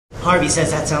Harvey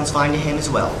says that sounds fine to him as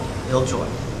well. He'll join.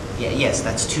 Yeah, yes,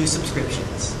 that's 2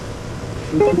 subscriptions.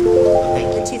 Thank you.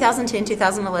 The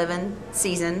 2010-2011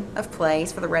 season of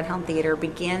plays for the Redhound Theater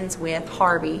begins with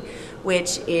Harvey,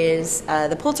 which is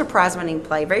the Pulitzer Prize-winning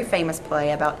play, very famous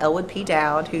play about Elwood P.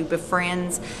 Dowd, who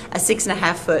befriends a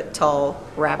 6.5-foot tall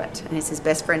rabbit, and is his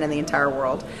best friend in the entire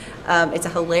world. It's a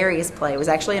hilarious play. It was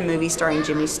actually a movie starring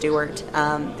Jimmy Stewart.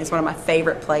 It's one of my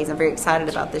favorite plays. I'm very excited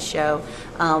about this show.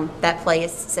 That play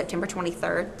is September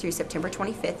 23rd through September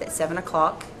 25th at 7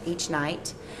 o'clock each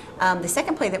night. The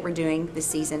second play that we're doing this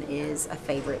season is a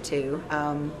favorite too.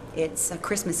 It's A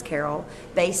Christmas Carol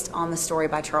based on the story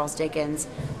by Charles Dickens,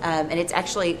 and it's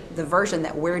actually the version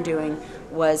that we're doing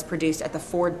was produced at the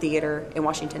Ford Theater in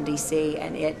Washington, D.C.,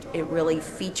 and it really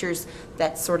features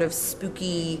that sort of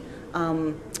spooky,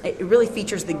 it really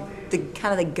features the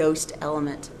kind of the ghost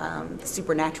element, the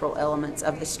supernatural elements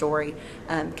of the story,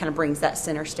 kind of brings that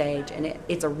center stage, and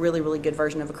it's a really, really good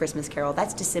version of A Christmas Carol.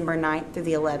 That's December 9th through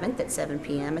the 11th at 7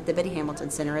 p.m. at the Betty Hamilton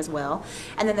Center as well.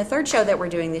 And then the third show that we're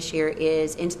doing this year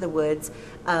is Into the Woods,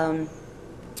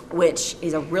 which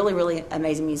is a really, really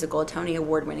amazing musical, a Tony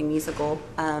Award-winning musical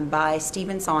by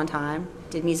Stephen Sondheim,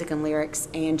 did music and lyrics,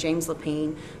 and James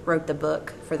Lapine wrote the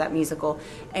book for that musical.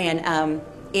 And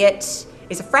it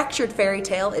is a fractured fairy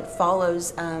tale. It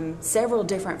follows several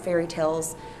different fairy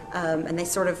tales, and they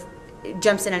sort of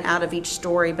jumps in and out of each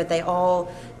story, but they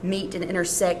all meet and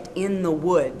intersect in the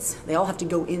woods. They all have to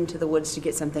go into the woods to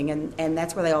get something, and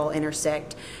that's where they all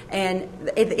intersect. And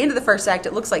at the end of the first act,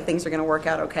 it looks like things are going to work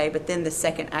out okay, but then the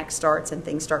second act starts and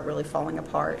things start really falling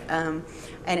apart. And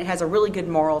it has a really good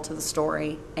moral to the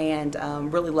story, and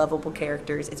really lovable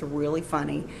characters. It's really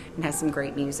funny and has some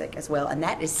great music as well. And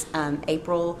that is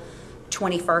April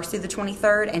 21st through the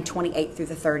 23rd and 28th through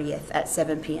the 30th at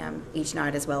 7 p.m. each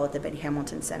night as well at the Betty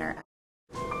Hamilton Center.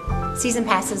 Season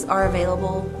passes are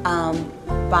available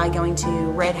by going to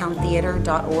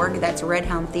redhoundtheater.org. That's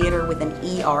Redhound Theater with an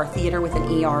ER, theater with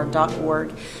an ER.org.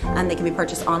 They can be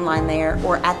purchased online there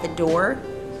or at the door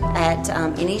at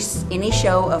any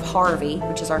show of Harvey,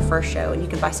 which is our first show, and you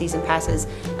can buy season passes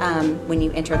when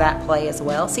you enter that play as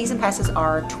well. Season passes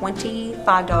are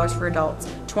 $25 for adults,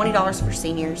 $20 for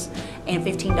seniors, and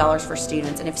 $15 for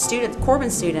students. And if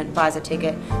Corbin's student buys a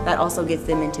ticket, that also gets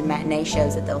them into matinee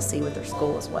shows that they'll see with their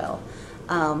school as well.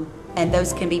 And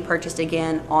those can be purchased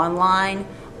again online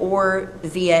or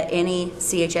via any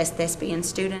CHS Thespian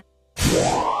student.